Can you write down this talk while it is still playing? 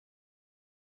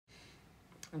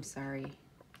I'm sorry.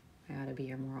 I ought to be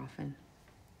here more often.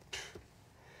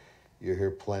 You're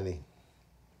here plenty.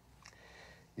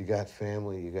 You got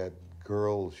family, you got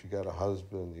girls, you got a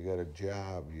husband, you got a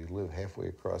job, you live halfway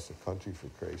across the country, for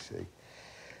Christ's sake.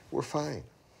 We're fine.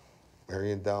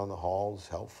 Marion down the hall is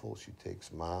helpful. She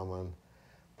takes Mom on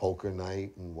poker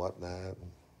night and whatnot.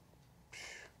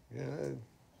 Yeah,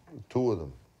 two of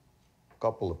them. A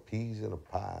couple of peas in a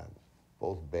pod.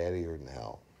 Both battier than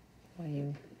hell. Well,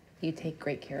 you take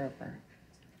great care of her.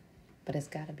 But it's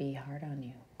got to be hard on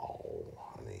you. Oh,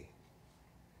 honey.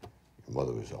 Your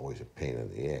mother was always a pain in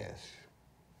the ass.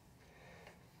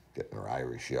 Getting her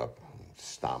Irish up, and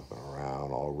stomping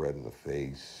around, all red in the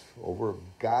face, over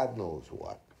God knows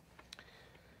what.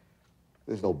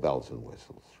 There's no bells and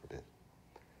whistles for it.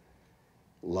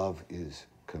 Love is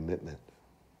commitment.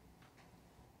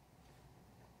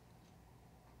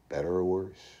 Better or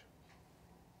worse,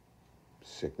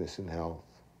 sickness and health,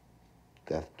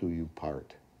 death do you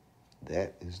part.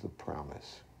 That is the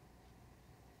promise.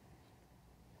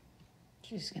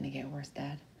 She's gonna get worse,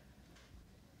 Dad.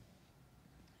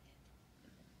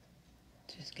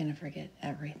 She's gonna forget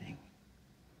everything.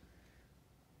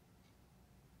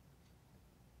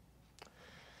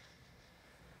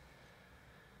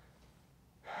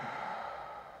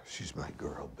 She's my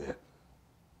girl, Bet.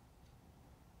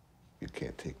 You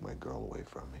can't take my girl away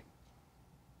from me.